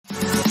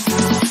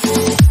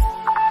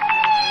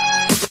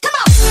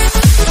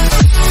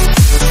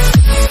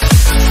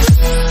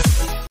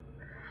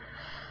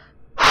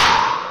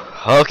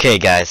Okay,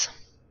 guys.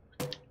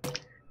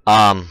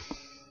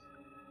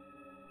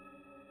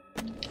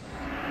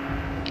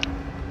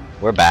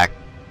 We're back.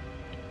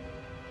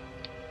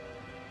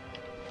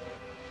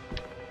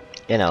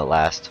 In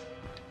Outlast.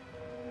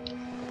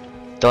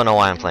 Don't know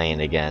why I'm playing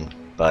it again,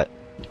 but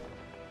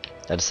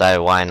I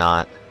decided why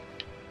not.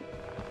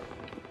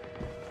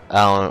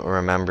 I don't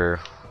remember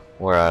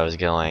where I was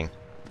going.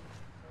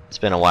 It's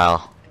been a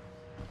while.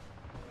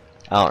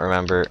 I don't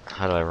remember.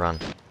 How do I run?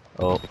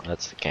 Oh,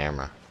 that's the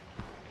camera.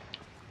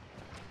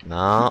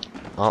 No.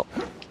 Oh.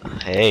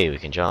 Hey, we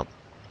can jump.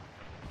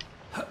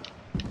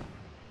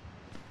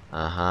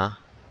 Uh-huh.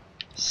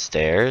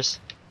 Stairs?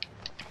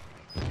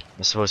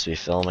 I'm supposed to be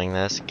filming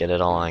this. Get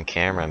it all on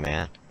camera,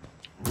 man.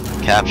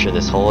 Capture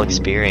this whole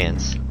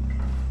experience.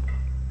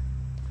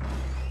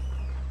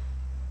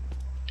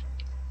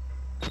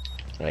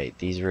 Right,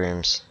 these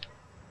rooms.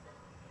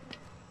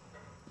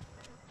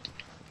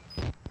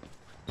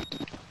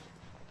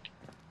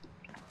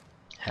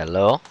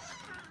 Hello?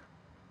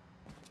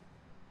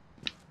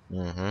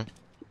 Mm-hmm.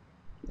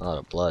 A lot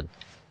of blood.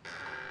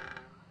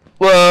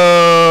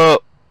 Whoa!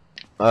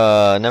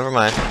 Never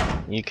mind.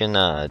 You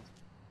can,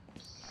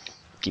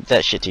 keep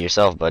that shit to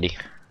yourself, buddy.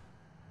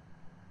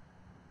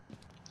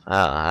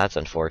 Ah, that's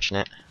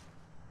unfortunate.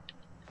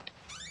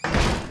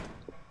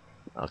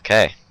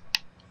 Okay.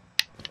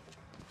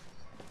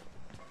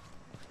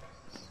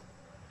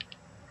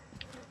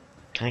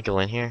 Can I go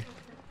in here?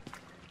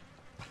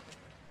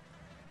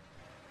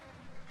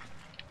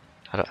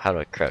 How do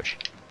I crouch?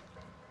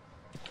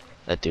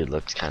 That dude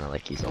looks kind of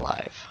like he's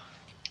alive.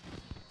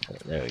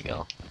 There we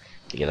go.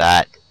 Look at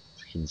that.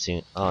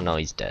 Soon. Oh no,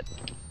 he's dead.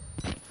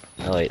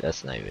 Oh wait,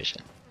 that's night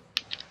vision.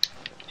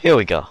 Here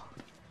we go.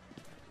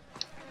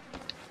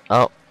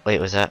 Oh wait,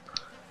 was that?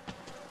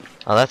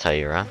 Oh, that's how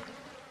you run.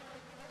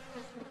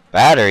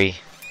 Battery.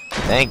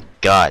 Thank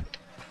God.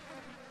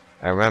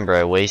 I remember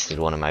I wasted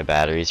one of my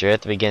batteries right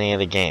at the beginning of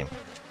the game.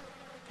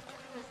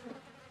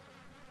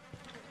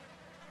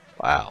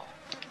 Wow.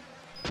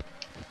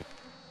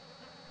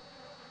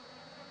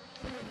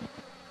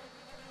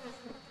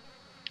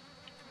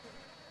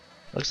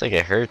 Looks like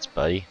it hurts,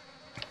 buddy.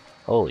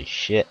 Holy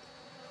shit.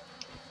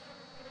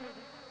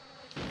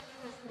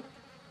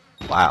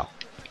 Wow.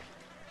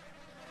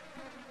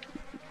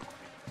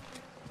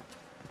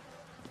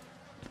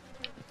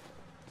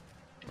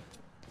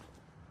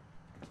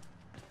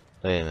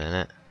 Wait a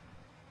minute.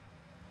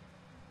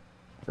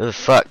 Who the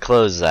fuck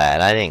closed that?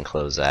 I didn't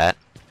close that.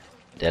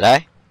 Did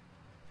I?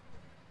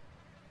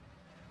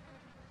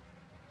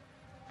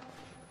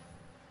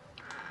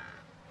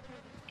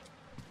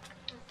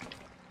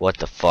 What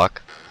the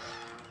fuck?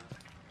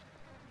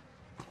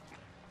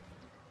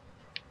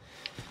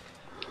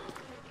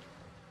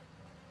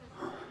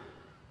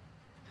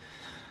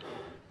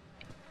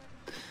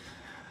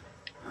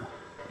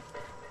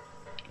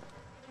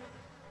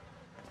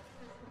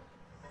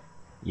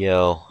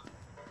 Yo.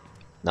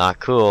 Not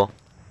cool.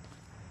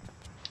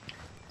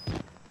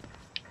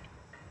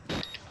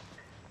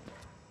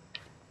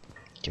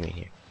 Give me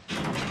here.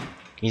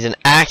 He's an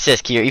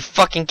access key. Are you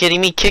fucking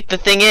kidding me? Kick the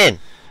thing in!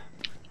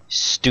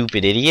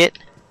 Stupid idiot.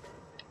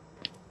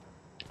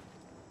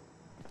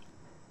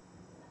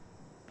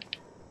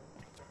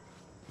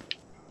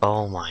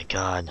 Oh my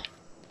god.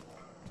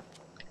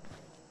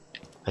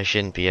 I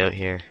shouldn't be out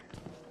here.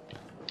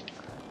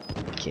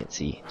 Can't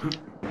see.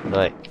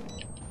 But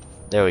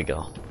there we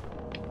go.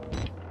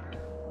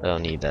 I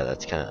don't need that.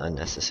 That's kind of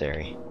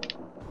unnecessary.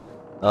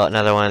 Oh,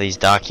 another one of these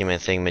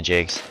document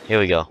thingamajigs. Here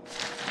we go.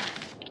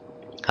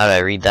 How do I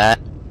read that?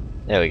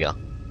 There we go.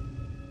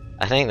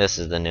 I think this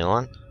is the new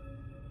one.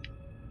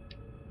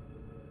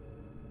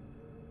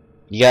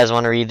 You guys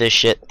want to read this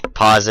shit?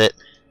 Pause it.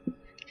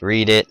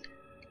 Read it.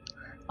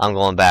 I'm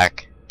going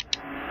back.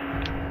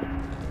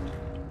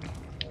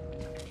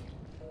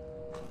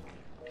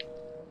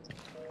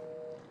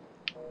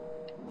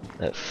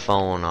 That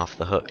phone off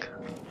the hook.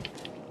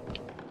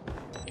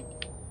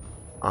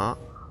 I'm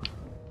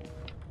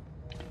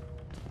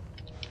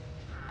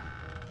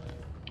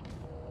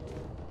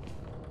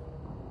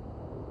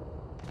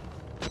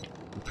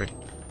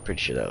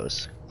pretty sure that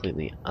was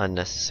completely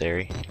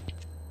unnecessary.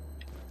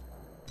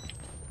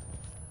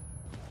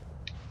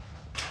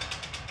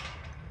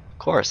 Of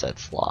course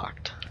that's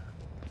locked.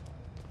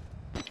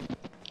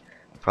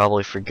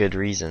 Probably for good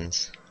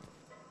reasons.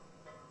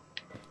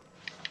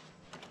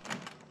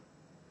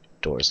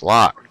 Door's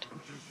locked.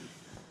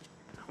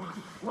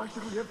 Why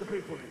should we have to pay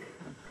for it?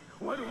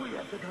 Why do we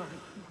have to die?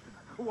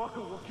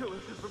 Walker will kill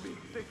us just for being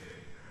sick.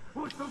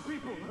 We're some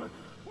people.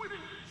 We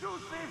didn't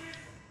choose this.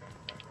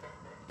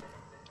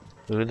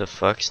 Who the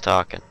fuck's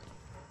talking?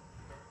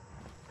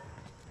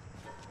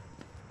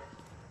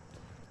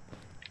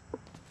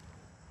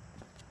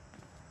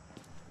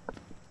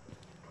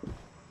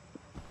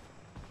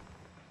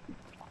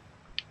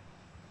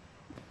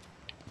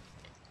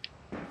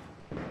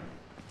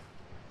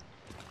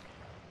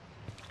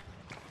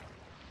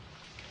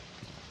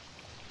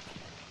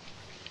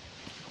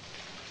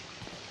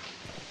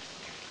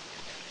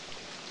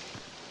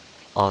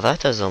 Oh,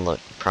 that doesn't look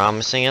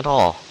promising at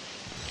all.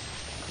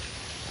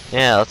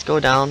 Yeah, let's go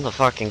down the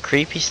fucking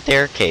creepy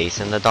staircase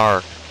in the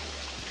dark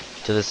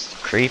to this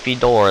creepy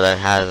door that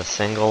has a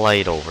single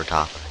light over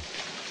top of it.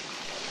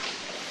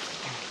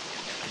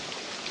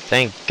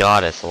 Thank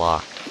God it's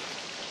locked.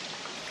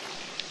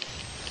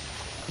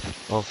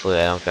 Hopefully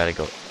I don't gotta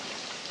go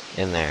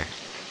in there.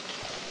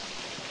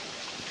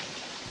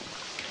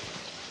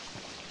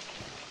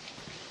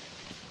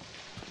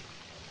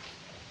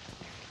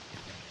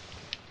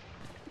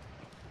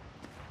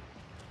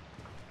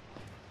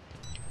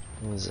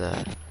 What was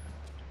that?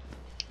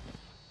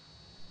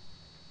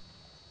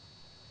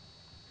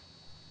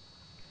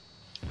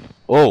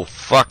 Oh,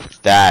 fuck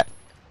that.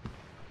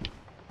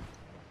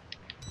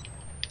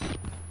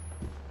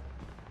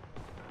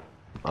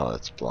 Oh,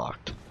 it's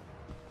blocked.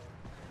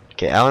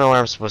 Okay, I don't know where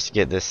I'm supposed to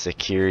get this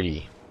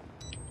security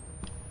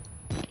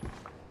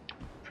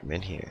from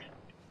in here.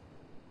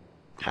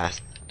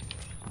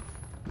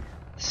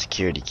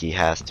 Security key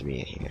has to be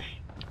in here.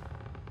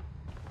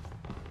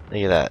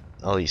 Look at that.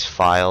 All these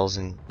files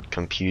and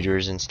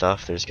computers and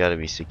stuff. There's gotta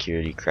be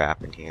security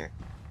crap in here.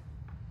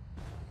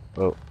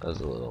 Oh, that was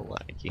a little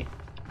laggy.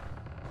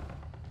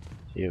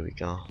 Here we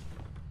go.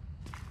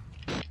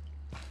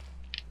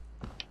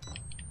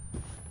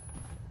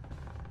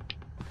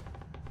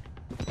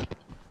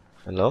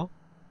 Hello?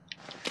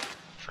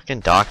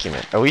 Fucking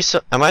document.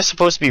 Am I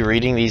supposed to be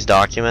reading these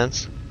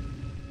documents?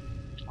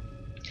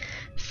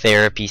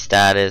 Therapy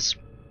status.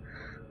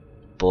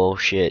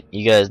 Bullshit.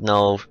 You guys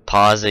know,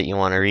 pause it, you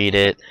wanna read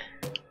it.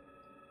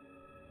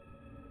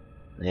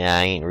 Yeah,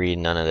 I ain't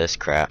reading none of this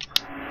crap.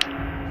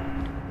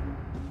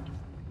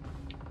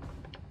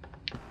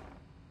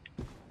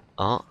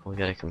 Oh, we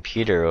got a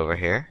computer over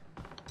here.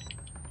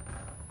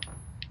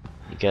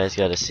 You guys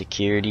got a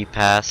security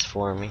pass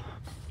for me?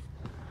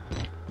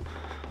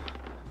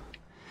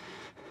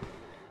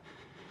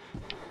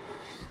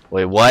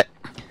 Wait, what?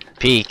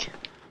 Peek.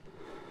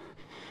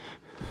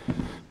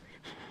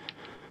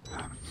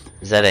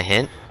 Is that a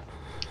hint?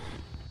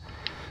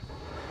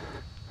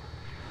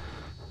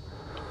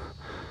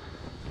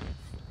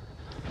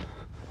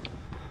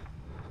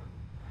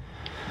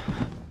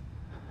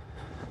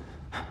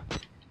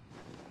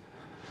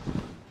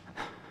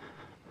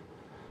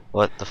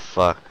 What the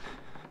fuck?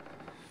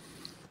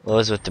 What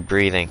was with the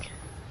breathing?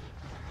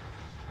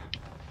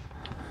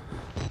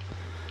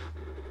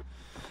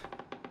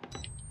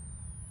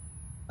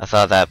 I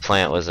thought that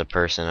plant was a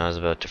person. I was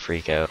about to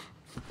freak out.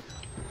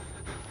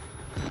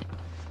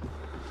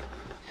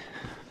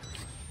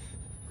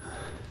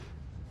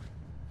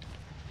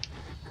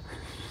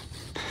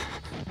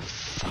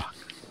 Fuck.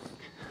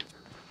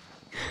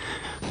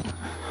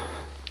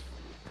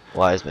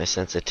 Why is my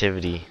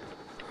sensitivity?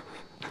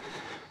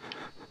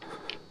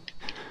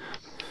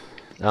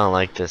 I don't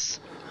like this.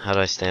 How do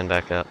I stand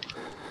back up?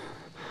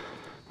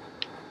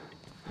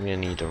 I'm gonna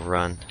need to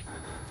run.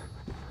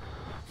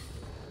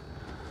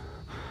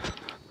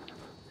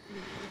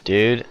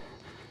 Dude.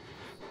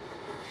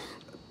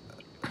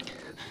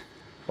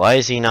 Why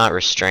is he not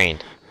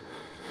restrained?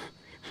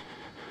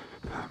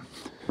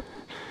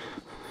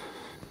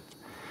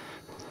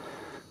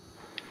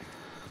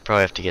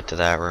 Probably have to get to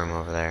that room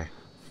over there.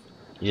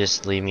 You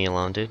just leave me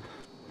alone, dude.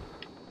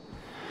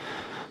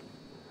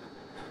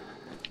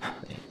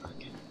 Okay.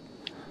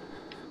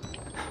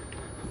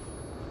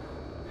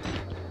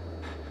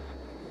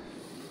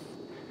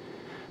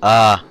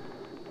 Are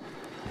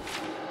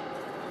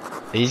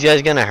these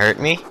guys gonna hurt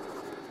me?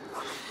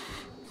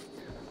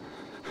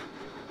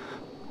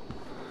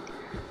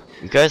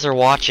 You guys are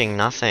watching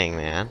nothing,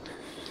 man.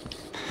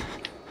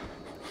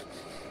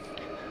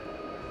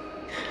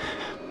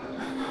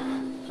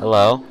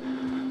 Hello?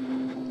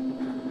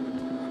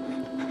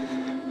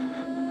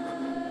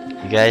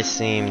 You guys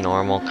seem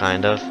normal,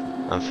 kind of.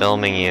 I'm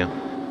filming you.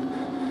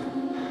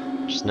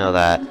 Just know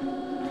that.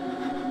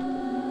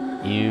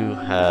 You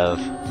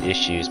have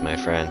issues, my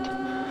friend.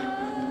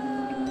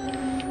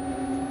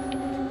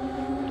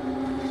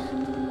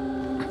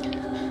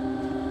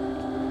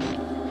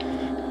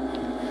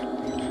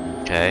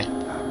 Okay.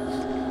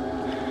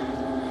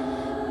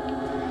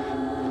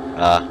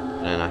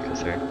 Can I not go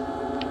through?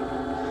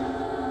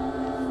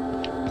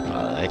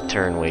 I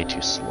turn way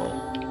too slow.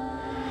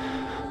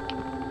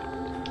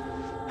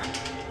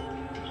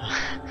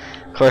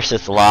 Of course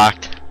it's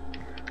locked.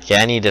 Okay,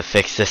 I need to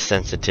fix this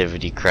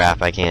sensitivity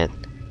crap. I can't.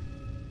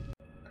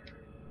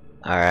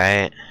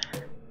 Alright.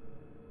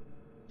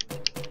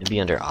 It'd be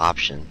under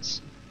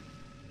options.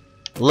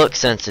 Look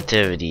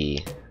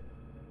sensitivity.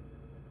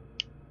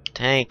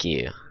 Thank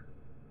you.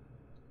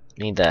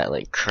 Need that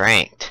like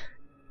cranked.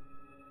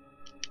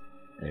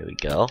 There we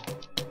go.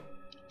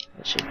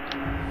 That should...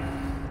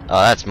 Oh,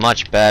 that's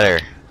much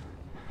better.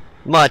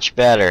 Much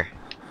better.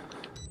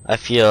 I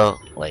feel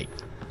like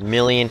a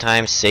million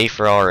times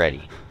safer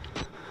already.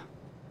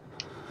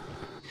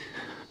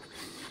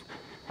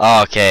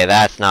 Okay,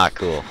 that's not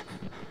cool.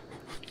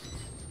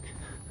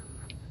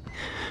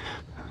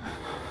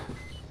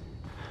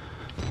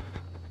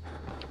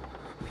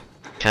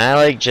 Can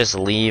I like just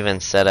leave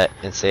and say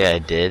I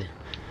did?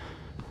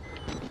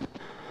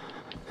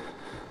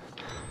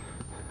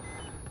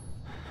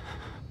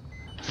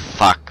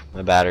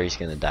 My battery's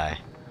gonna die.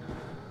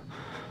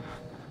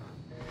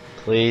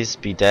 Please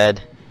be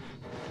dead.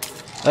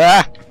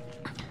 Ah!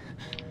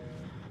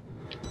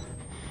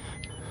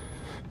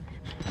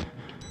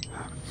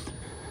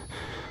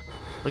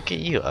 Look at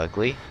you,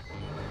 ugly.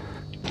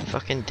 You're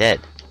fucking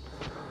dead.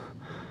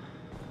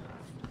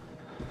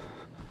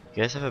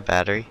 You guys have a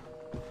battery?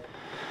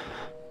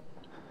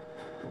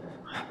 Oh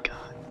my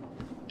god.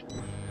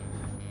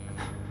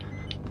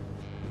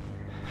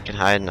 I can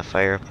hide in the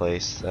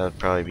fireplace. That would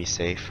probably be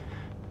safe.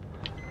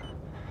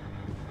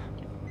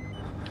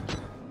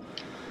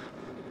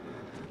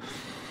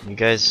 You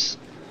guys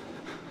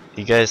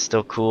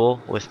still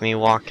cool with me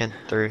walking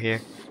through here?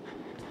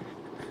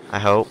 I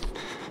hope.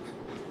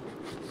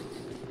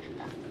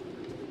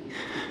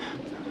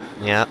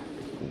 Yeah.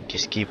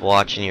 Just keep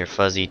watching your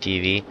fuzzy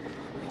TV.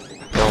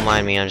 Don't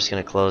mind me, I'm just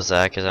gonna close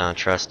that because I don't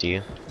trust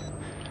you.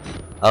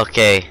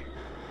 Okay.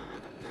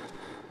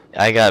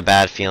 I got a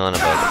bad feeling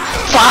about it.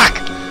 Fuck!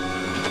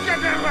 Get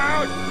him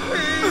out!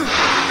 Please!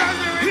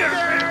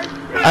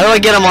 How do I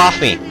get him off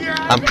me?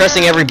 I'm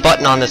pressing every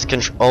button on this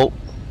control. Oh.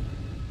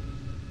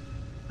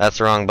 That's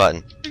the wrong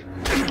button.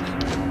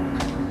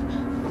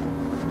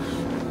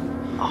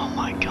 Oh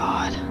my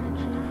god.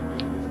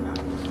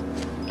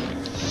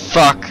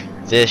 Fuck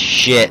this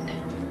shit.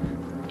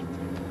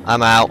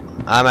 I'm out.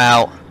 I'm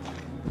out.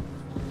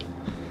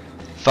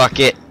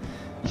 Fuck it.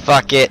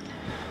 Fuck it.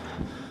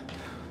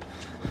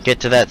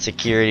 Get to that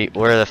security.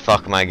 Where the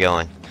fuck am I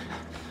going?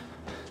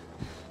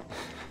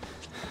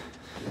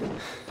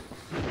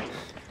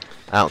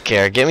 I don't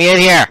care. Get me in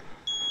here!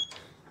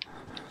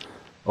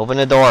 Open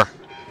the door.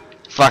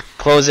 Fuck.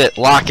 Close it.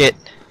 Lock it.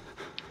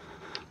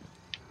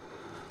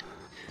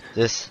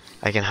 This.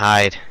 I can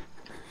hide.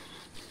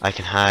 I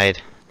can hide.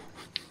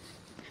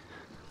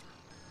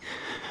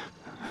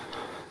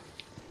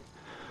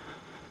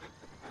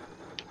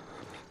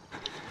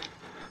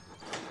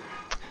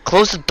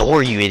 Close the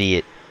door, you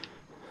idiot.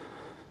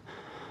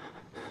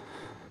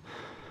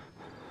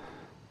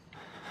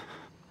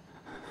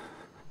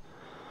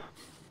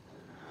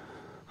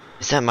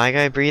 Is that my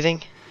guy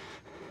breathing?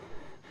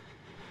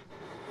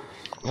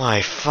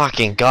 My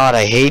fucking god,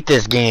 I hate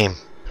this game.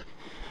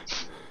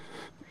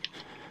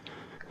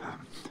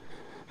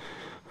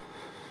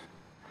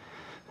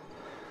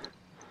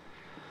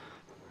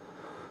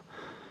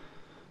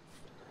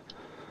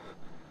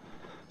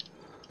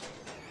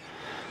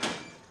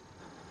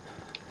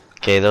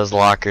 Okay, those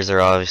lockers are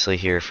obviously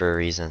here for a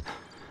reason.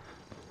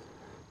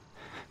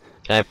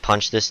 Can I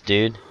punch this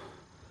dude?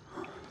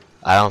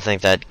 I don't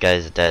think that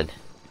guy's dead.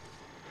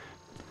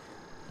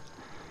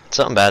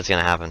 Something bad's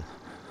gonna happen.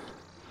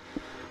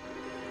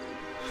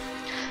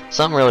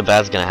 Something really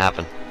bad's gonna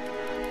happen.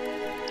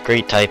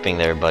 Great typing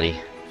there, buddy.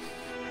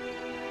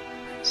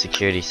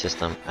 Security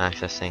system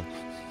accessing.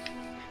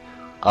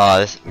 Oh,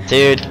 this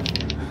dude,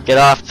 get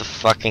off the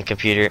fucking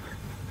computer.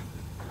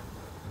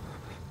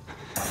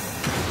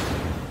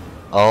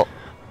 Oh.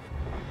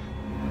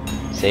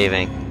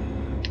 Saving.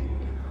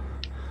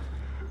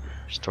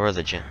 Restore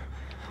the gym.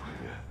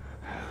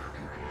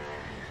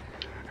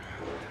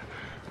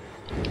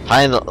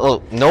 Hide in the.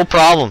 Oh, no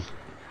problem.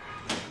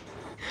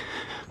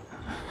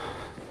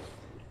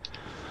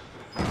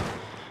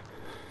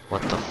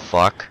 What the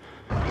fuck?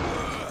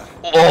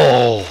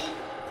 Oh!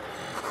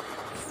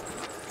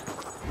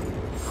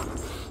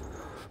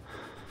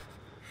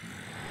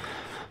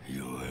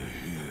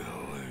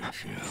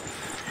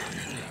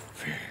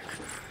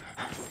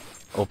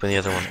 Open the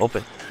other one.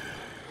 Open.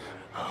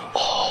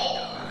 Oh.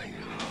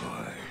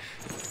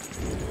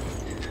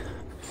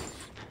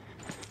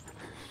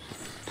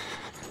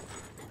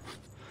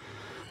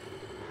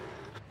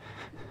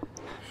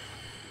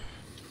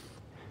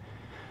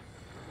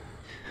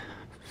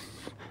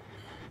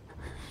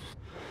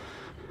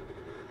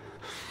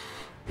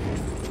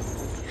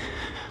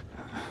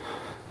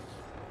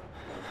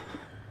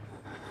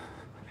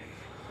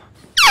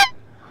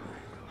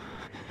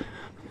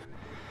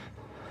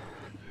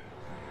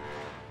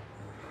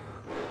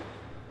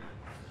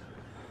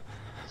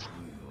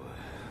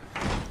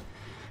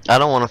 I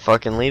don't want to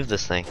fucking leave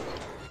this thing.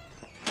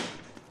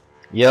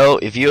 Yo,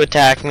 if you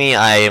attack me,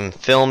 I am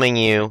filming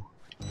you.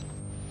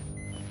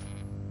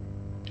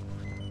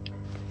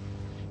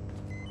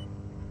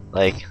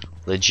 Like,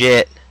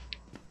 legit.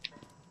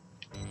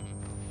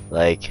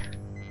 Like,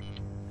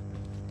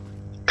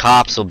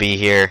 cops will be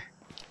here.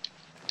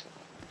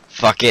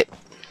 Fuck it.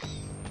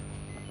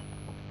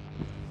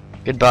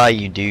 Goodbye,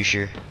 you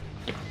doucher.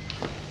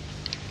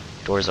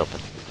 Door's open.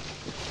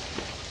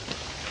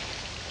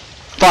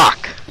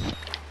 Fuck!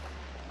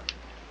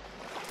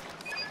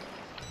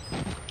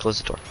 Close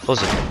the door.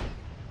 Close the door.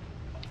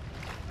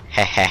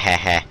 Heh heh heh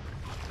heh.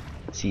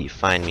 See you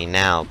find me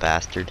now,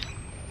 bastard.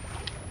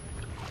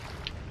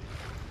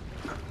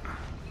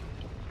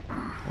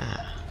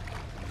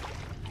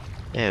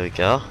 There we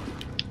go.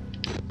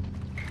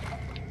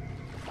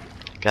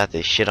 Got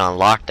this shit on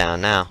lockdown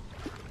now.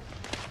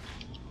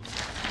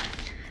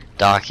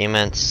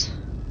 Documents.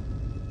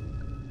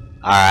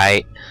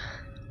 Alright.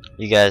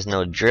 You guys know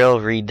the drill.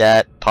 Read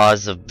that.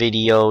 Pause the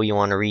video. You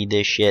want to read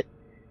this shit.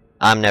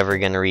 I'm never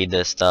gonna read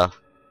this stuff.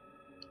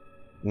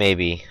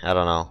 Maybe, I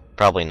don't know.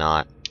 Probably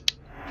not.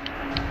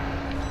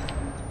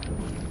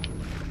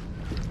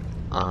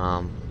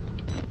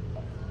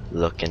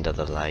 Look into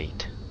the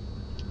light.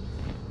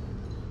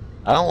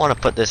 I don't want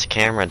to put this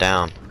camera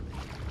down.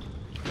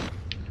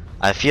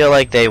 I feel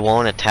like they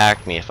won't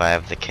attack me if I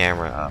have the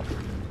camera up.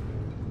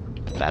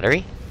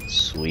 Battery?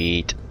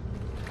 Sweet.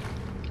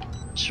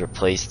 Just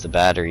replace the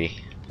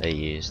battery I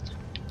used.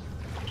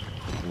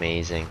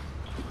 Amazing.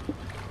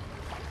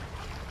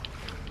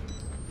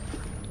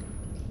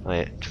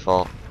 Wait,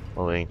 default.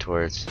 Moving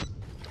towards.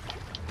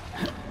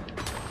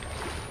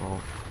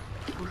 Oh.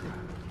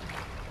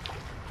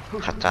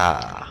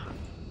 Kata.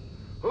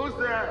 Who's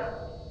there?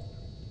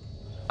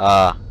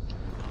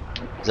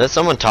 Is that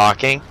someone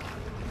talking?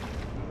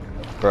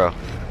 Bro,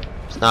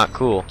 it's not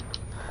cool.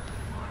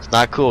 It's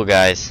not cool,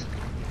 guys.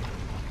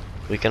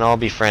 We can all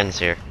be friends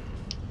here.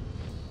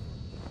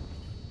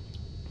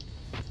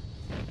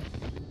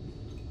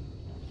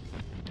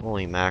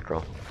 Holy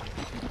mackerel.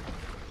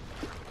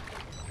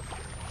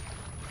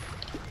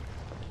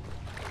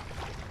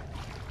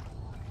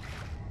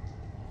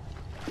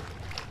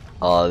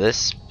 Oh,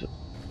 this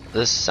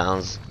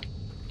sounds...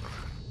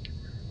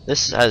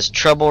 This has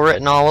trouble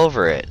written all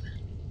over it.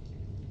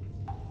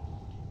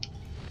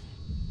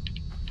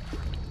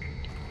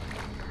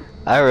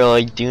 I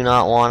really do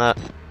not want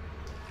to...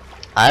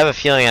 I have a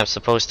feeling I'm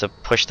supposed to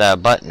push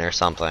that button or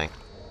something.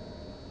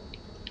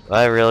 But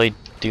I really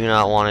do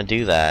not want to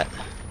do that.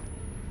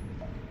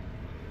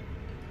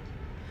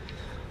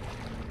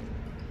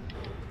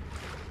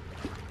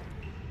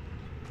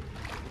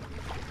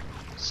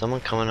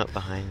 Someone coming up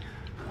behind.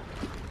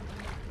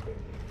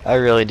 I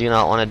really do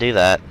not want to do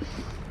that.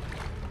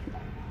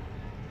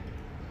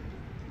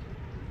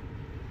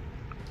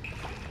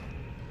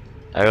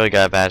 I really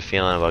got a bad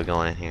feeling about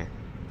going in here.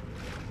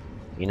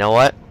 You know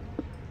what?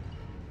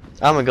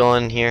 I'm gonna go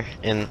in here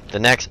in the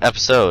next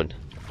episode.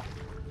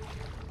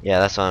 Yeah,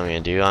 that's what I'm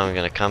gonna do. I'm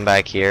gonna come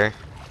back here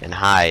and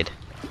hide.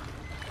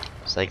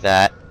 Just like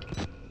that.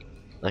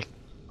 Like,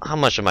 how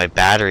much of my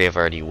battery I've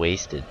already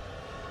wasted?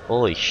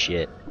 Holy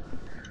shit.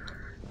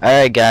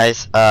 Alright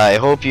guys, I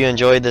hope you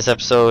enjoyed this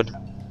episode.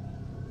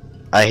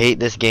 I hate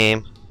this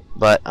game,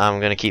 but I'm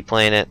gonna keep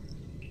playing it.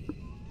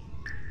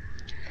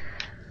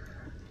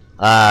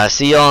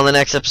 See y'all in the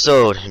next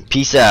episode.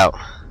 Peace out.